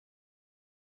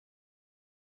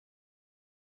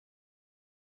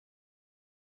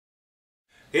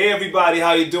Hey everybody,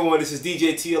 how you doing? This is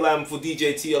DJ TLM for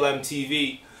DJ TLM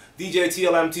TV. DJ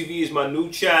TLM TV is my new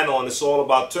channel and it's all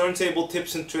about turntable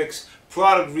tips and tricks,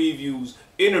 product reviews,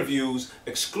 interviews,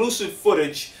 exclusive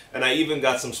footage, and I even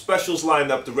got some specials lined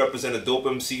up to represent the dope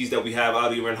MCs that we have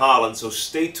out here in Holland, so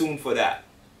stay tuned for that.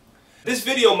 This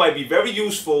video might be very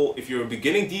useful if you're a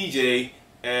beginning DJ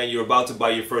and you're about to buy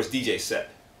your first DJ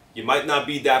set. You might not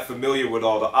be that familiar with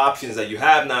all the options that you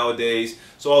have nowadays,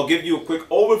 so I'll give you a quick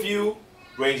overview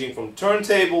ranging from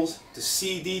turntables to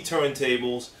CD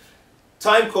turntables,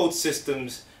 timecode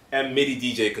systems, and MIDI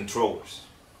DJ controllers.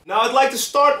 Now I'd like to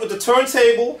start with the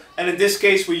turntable, and in this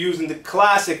case we're using the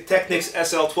classic Technics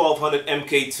SL1200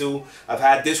 MK2. I've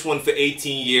had this one for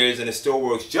 18 years and it still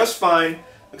works just fine,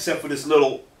 except for this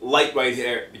little light right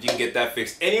here, but you can get that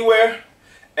fixed anywhere.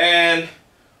 And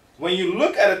when you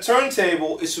look at a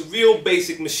turntable, it's a real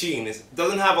basic machine. It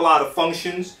doesn't have a lot of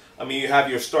functions. I mean, you have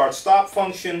your start-stop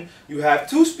function, you have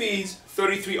two speeds,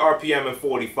 33 RPM and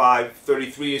 45.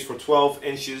 33 is for 12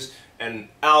 inches and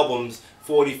albums,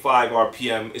 45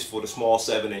 RPM is for the small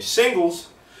 7-inch singles.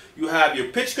 You have your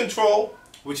pitch control,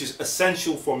 which is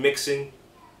essential for mixing.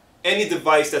 Any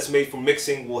device that's made for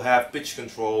mixing will have pitch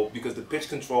control because the pitch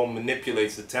control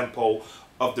manipulates the tempo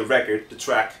of the record, the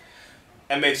track,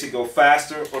 and makes it go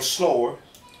faster or slower,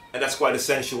 and that's quite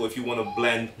essential if you want to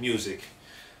blend music.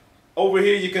 Over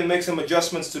here you can make some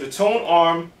adjustments to the tone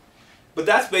arm, but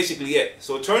that's basically it.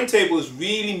 So a turntable is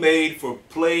really made for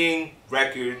playing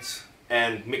records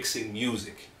and mixing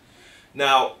music.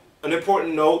 Now, an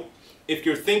important note, if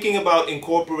you're thinking about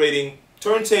incorporating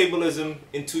turntablism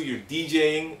into your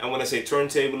DJing, and when I say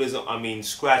turntablism, I mean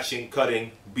scratching,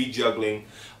 cutting, beat juggling,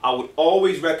 I would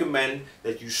always recommend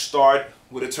that you start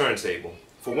with a turntable.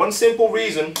 For one simple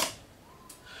reason,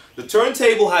 the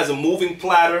turntable has a moving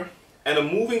platter, and a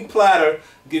moving platter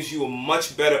gives you a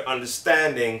much better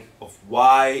understanding of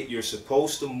why you're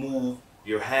supposed to move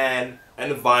your hand and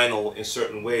the vinyl in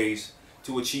certain ways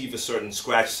to achieve a certain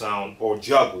scratch sound or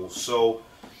juggle. So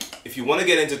if you want to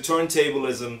get into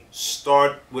turntablism,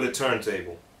 start with a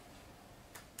turntable.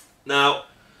 Now,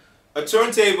 a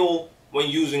turntable, when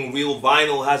using real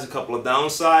vinyl, has a couple of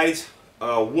downsides.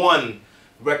 One,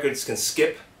 records can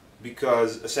skip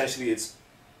because essentially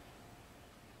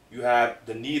you have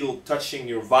the needle touching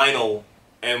your vinyl,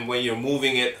 and when you're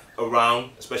moving it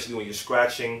around, especially when you're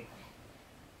scratching,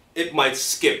 it might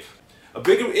skip. A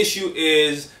bigger issue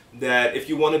is that if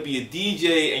you want to be a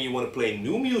DJ and you want to play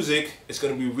new music, it's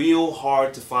going to be real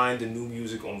hard to find the new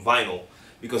music on vinyl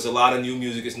because a lot of new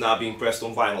music is not being pressed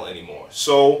on vinyl anymore.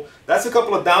 So that's a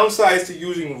couple of downsides to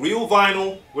using real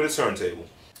vinyl with a turntable.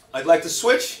 I'd like to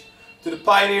switch to the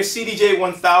Pioneer CDJ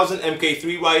 1000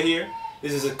 MK3 right here.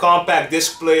 This is a compact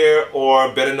disc player,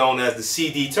 or better known as the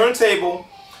CD turntable,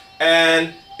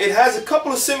 and it has a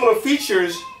couple of similar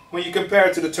features when you compare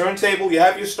it to the turntable. You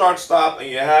have your start-stop and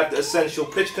you have the essential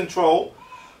pitch control,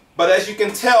 but as you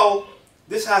can tell,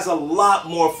 this has a lot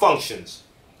more functions.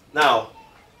 Now,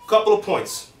 a couple of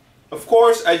points. Of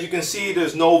course, as you can see,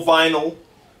 there's no vinyl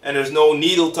and there's no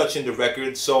needle touching the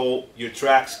record, so your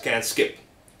tracks can't skip.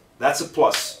 That's a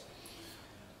plus.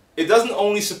 It doesn't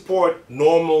only support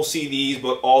normal CDs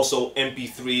but also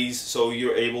MP3s, so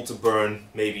you're able to burn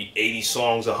maybe 80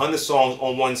 songs, 100 songs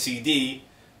on one CD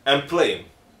and play them.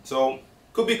 So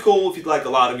could be cool if you'd like a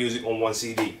lot of music on one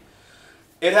CD.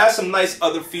 It has some nice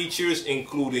other features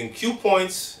including cue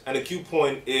points, and a cue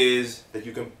point is that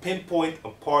you can pinpoint a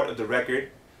part of the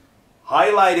record,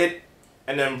 highlight it,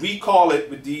 and then recall it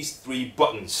with these three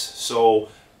buttons. So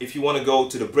if you want to go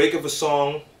to the break of a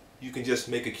song, you can just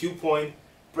make a cue point,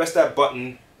 press that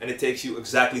button, and it takes you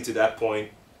exactly to that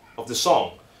point of the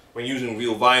song. When using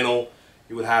real vinyl,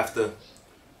 you would have to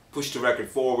push the record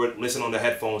forward, listen on the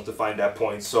headphones to find that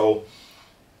point. So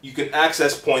you can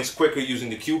access points quicker using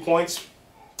the cue points.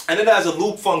 And it has a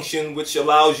loop function which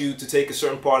allows you to take a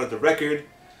certain part of the record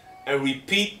and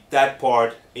repeat that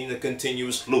part in a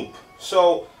continuous loop.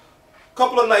 So a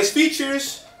couple of nice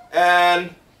features,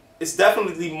 and it's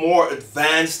definitely more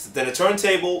advanced than a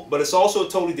turntable, but it's also a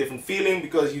totally different feeling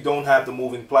because you don't have the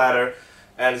moving platter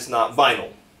and it's not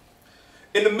vinyl.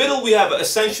 In the middle we have an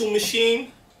essential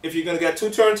machine. If you're going to get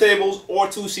two turntables or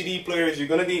two CD players, you're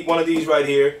going to need one of these right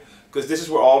here because this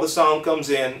is where all the sound comes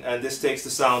in and this takes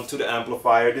the sound to the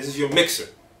amplifier. This is your mixer.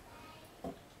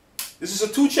 This is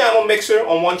a two-channel mixer.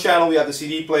 On one channel we have the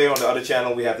CD player, on the other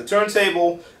channel we have the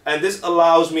turntable, and this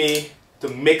allows me to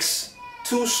mix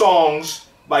two songs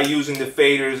by using the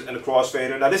faders and the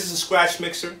crossfader. Now this is a scratch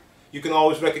mixer. You can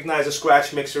always recognize a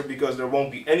scratch mixer because there won't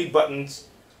be any buttons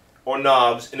or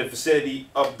knobs in the vicinity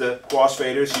of the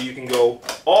crossfader, so you can go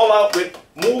all out with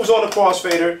moves on the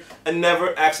crossfader and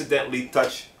never accidentally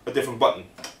touch a different button.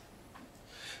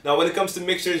 Now when it comes to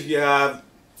mixers, you have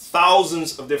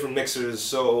thousands of different mixers,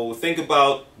 so think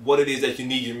about what it is that you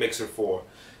need your mixer for.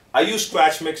 I use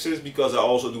scratch mixers because I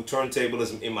also do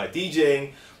turntablism in my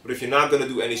DJing, but if you're not going to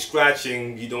do any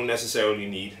scratching, you don't necessarily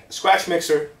need a scratch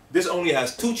mixer. This only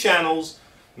has 2 channels.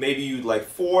 Maybe you'd like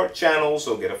 4 channels,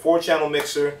 so get a 4-channel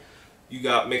mixer. You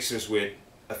got mixers with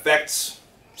effects,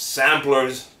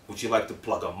 samplers. Would you like to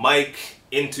plug a mic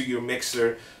into your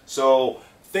mixer? So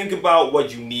think about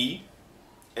what you need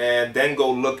and then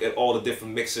go look at all the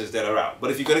different mixers that are out.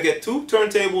 But if you're going to get 2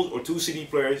 turntables or 2 CD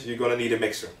players, you're going to need a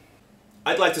mixer.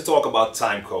 I'd like to talk about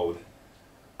timecode.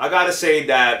 I gotta say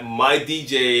that my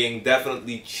DJing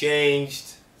definitely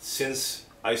changed since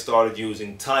I started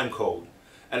using timecode.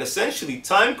 And essentially,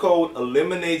 timecode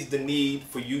eliminates the need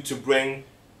for you to bring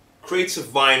crates of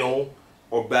vinyl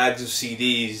or bags of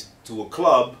CDs to a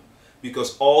club,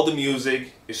 because all the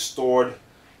music is stored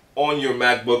on your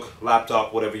MacBook,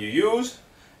 laptop, whatever you use,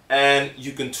 and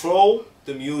you control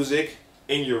the music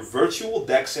in your virtual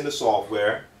decks in the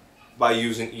software by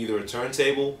using either a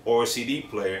turntable or a CD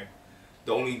player.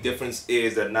 The only difference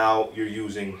is that now you're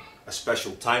using a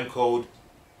special timecode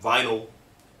vinyl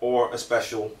or a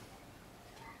special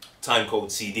timecode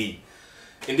CD.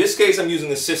 In this case, I'm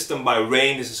using a system by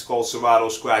Rain. This is called Serato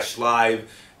Scratch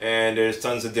Live, and there's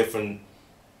tons of different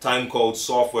timecode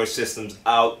software systems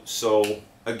out. So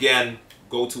again,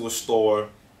 go to a store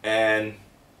and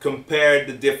compare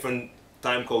the different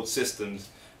timecode systems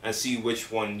and see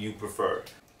which one you prefer.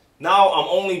 Now I'm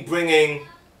only bringing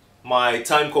my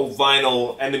timecode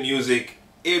vinyl and the music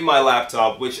in my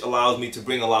laptop, which allows me to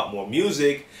bring a lot more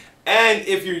music. And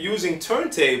if you're using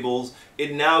turntables,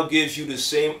 it now gives you the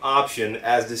same option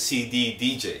as the CD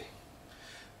DJ.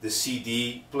 The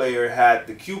CD player had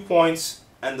the cue points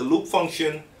and the loop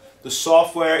function. The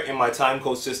software in my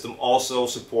timecode system also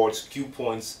supports cue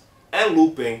points and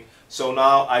looping, so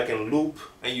now I can loop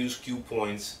and use cue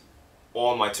points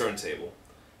on my turntable.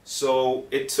 So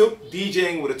it took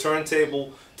DJing with a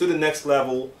turntable to the next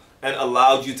level and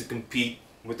allowed you to compete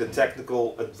with the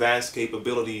technical advanced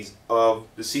capabilities of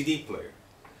the CD player.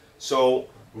 So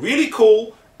really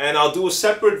cool, and I'll do a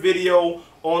separate video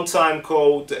on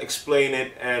timecode to explain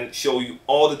it and show you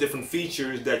all the different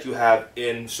features that you have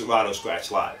in Serato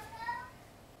Scratch Live.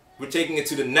 We're taking it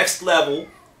to the next level,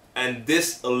 and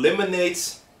this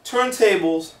eliminates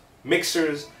turntables,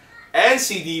 mixers, and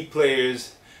CD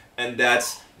players, and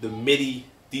that's the MIDI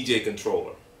DJ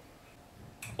controller.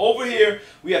 Over here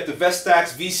we have the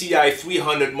Vestax VCI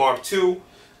 300 Mark II,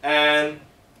 and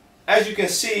as you can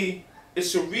see,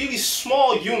 it's a really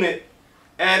small unit,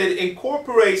 and it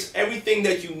incorporates everything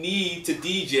that you need to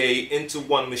DJ into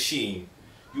one machine.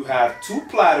 You have 2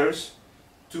 platters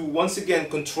to once again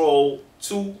control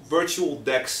 2 virtual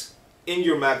decks in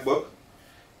your MacBook,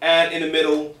 and in the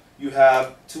middle you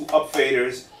have 2 up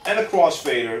faders and a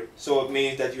crossfader, so it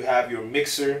means that you have your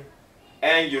mixer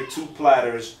and your 2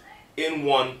 platters in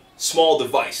one small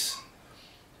device.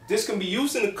 This can be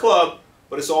used in a club,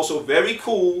 but it's also very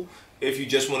cool if you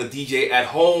just want to DJ at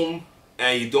home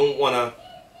and you don't want to,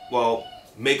 well,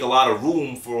 make a lot of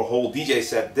room for a whole DJ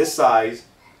set this size.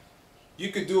 You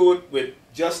could do it with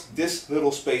just this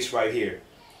little space right here.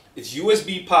 It's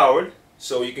USB powered,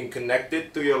 so you can connect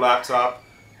it to your laptop,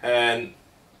 and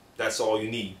that's all you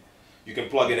need. You can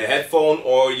plug in a headphone,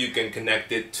 or you can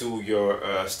connect it to your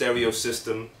stereo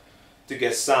system to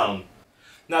get sound.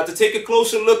 Now, to take a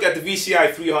closer look at the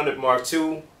VCI 300 Mark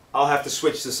II, I'll have to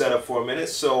switch the setup for a minute.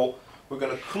 So we're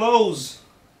going to close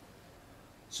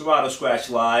Serato Scratch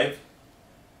Live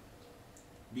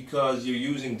because you're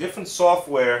using different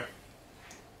software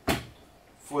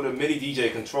for the MIDI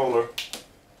DJ controller.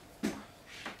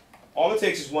 All it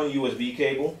takes is one USB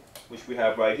cable, which we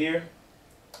have right here.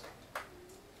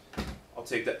 I'll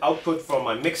take the output from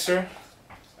my mixer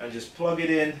and just plug it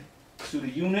in to the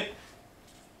unit.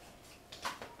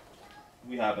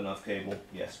 We have enough cable.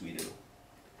 Yes, we do.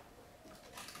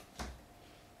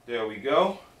 There we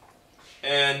go.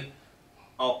 And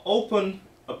I'll open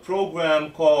a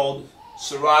program called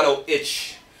Serato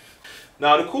Itch.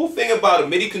 Now, the cool thing about a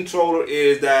MIDI controller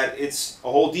is that it's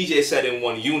a whole DJ set in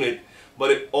one unit,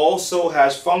 but it also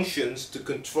has functions to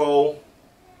control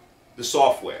the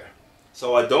software.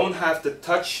 So I don't have to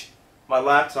touch my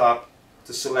laptop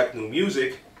to select new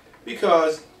music,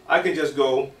 because I can just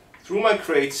go through my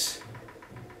crates,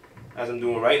 as I'm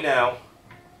doing right now,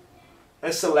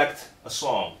 and select a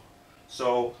song.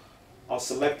 So I'll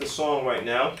select the song right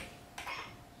now,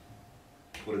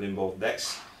 put it in both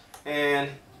decks, and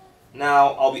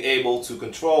Now I'll be able to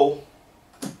control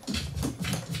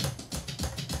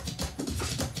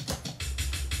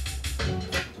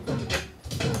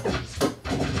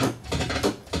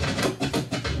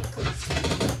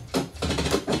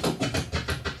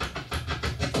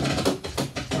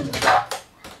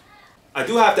I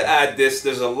do have to add this,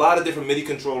 there's a lot of different MIDI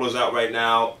controllers out right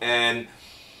now, and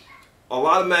a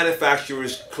lot of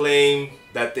manufacturers claim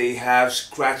that they have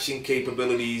scratching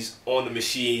capabilities on the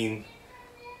machine,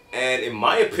 and in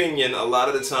my opinion, a lot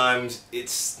of the times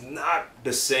it's not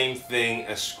the same thing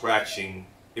as scratching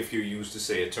if you're used to,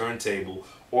 say, a turntable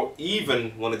or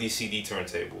even one of these CD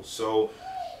turntables. So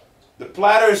the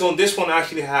platters on this one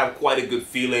actually have quite a good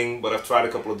feeling, but I've tried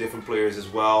a couple of different players as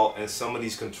well, and some of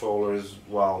these controllers,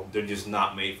 well, they're just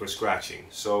not made for scratching.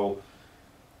 So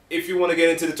if you want to get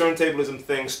into the turntablism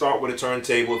thing, start with a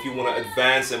turntable. If you want to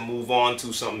advance and move on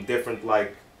to something different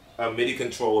like a MIDI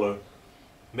controller,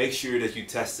 make sure that you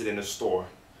test it in a store.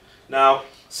 Now,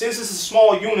 since this is a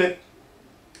small unit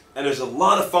and there's a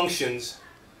lot of functions,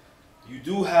 you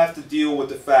do have to deal with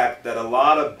the fact that a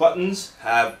lot of buttons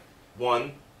have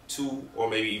 1, 2, or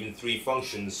maybe even 3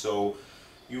 functions. So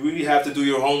you really have to do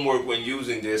your homework when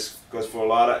using this, because for a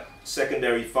lot of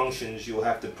secondary functions you'll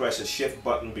have to press a shift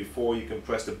button before you can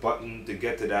press the button to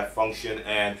get to that function,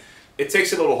 and it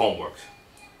takes a little homework.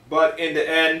 But in the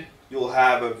end, you'll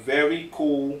have a very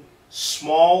cool,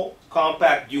 small,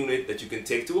 compact unit that you can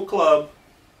take to a club,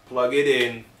 plug it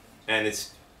in, and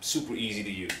it's super easy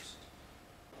to use.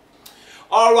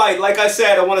 Alright, like I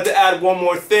said, I wanted to add one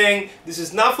more thing. This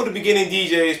is not for the beginning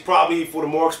DJs, probably for the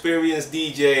more experienced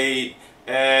DJ.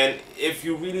 And if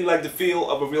you really like the feel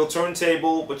of a real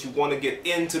turntable, but you want to get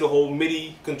into the whole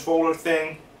MIDI controller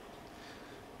thing,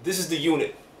 this is the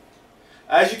unit.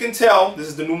 As you can tell, this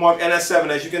is the Numark NS7.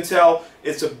 As you can tell,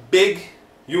 it's a big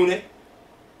unit.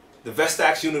 The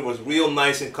Vestax unit was real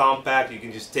nice and compact. You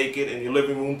can just take it in your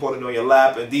living room, put it on your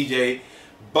lap, and DJ.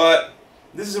 But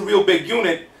this is a real big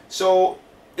unit. So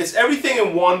it's everything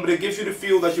in one, but it gives you the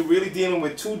feel that you're really dealing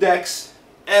with 2 decks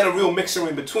and a real mixer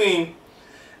in between.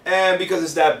 And because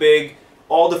it's that big,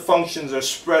 all the functions are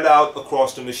spread out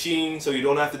across the machine, so you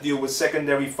don't have to deal with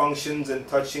secondary functions and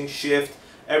touching shift.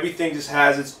 Everything just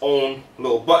has its own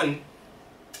little button.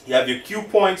 You have your cue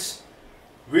points,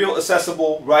 real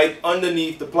accessible right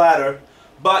underneath the platter.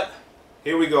 But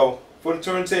here we go. For the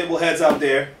turntable heads out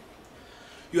there,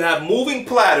 you have moving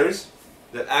platters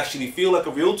that actually feel like a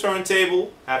real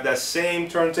turntable, have that same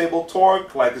turntable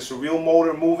torque, like it's a real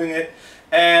motor moving it,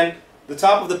 and the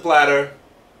top of the platter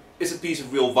is a piece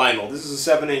of real vinyl. This is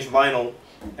a 7-inch vinyl,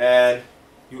 and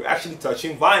you're actually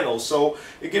touching vinyl, so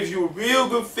it gives you a real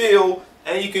good feel,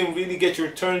 and you can really get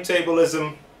your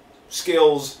turntablism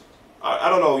skills, I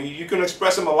don't know, you can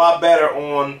express them a lot better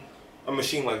on a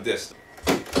machine like this.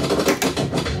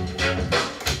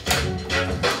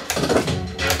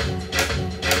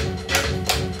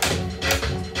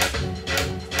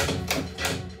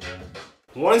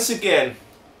 Once again,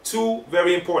 2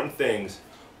 very important things.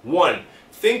 1,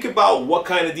 think about what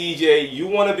kind of DJ you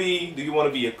want to be. Do you want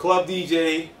to be a club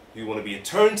DJ? Do you want to be a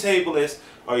turntablist?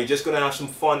 Or are you just going to have some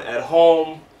fun at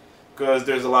home? Because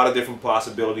there's a lot of different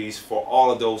possibilities for all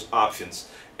of those options.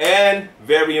 And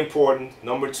very important,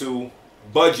 number 2,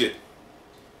 budget.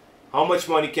 How much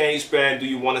money can you spend? Do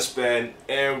you want to spend?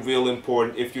 And real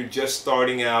important, if you're just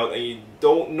starting out and you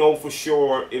don't know for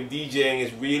sure if DJing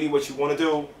is really what you want to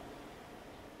do,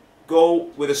 go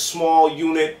with a small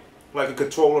unit like a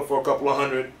controller for a couple of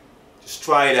 $100. Just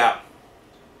try it out.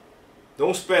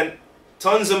 Don't spend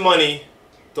tons of money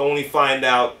to only find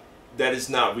out that it's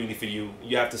not really for you.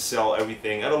 You have to sell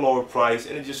everything at a lower price,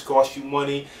 and it just costs you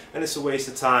money, and it's a waste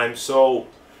of time. So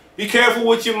be careful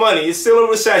with your money. It's still a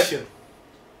recession.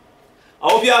 I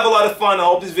hope you have a lot of fun. I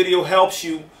hope this video helps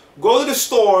you. Go to the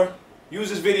store. Use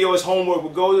this video as homework,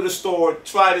 but go to the store,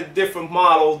 try the different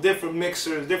models, different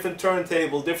mixers, different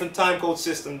turntables, different timecode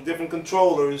systems, different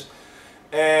controllers,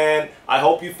 and I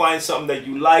hope you find something that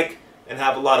you like and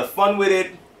have a lot of fun with it.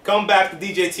 Come back to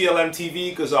DJ TLM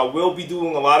TV, because I will be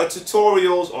doing a lot of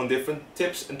tutorials on different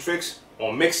tips and tricks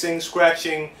on mixing,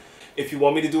 scratching. If you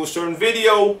want me to do a certain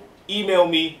video, email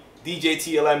me,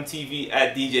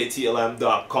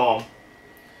 djtlmtv@djtlm.com.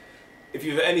 If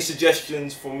you have any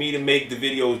suggestions for me to make the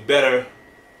videos better,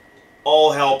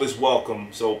 all help is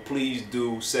welcome. So please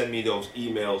do send me those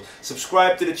emails.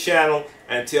 Subscribe to the channel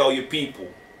and tell your people.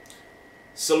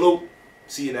 Salute.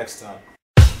 See you next time.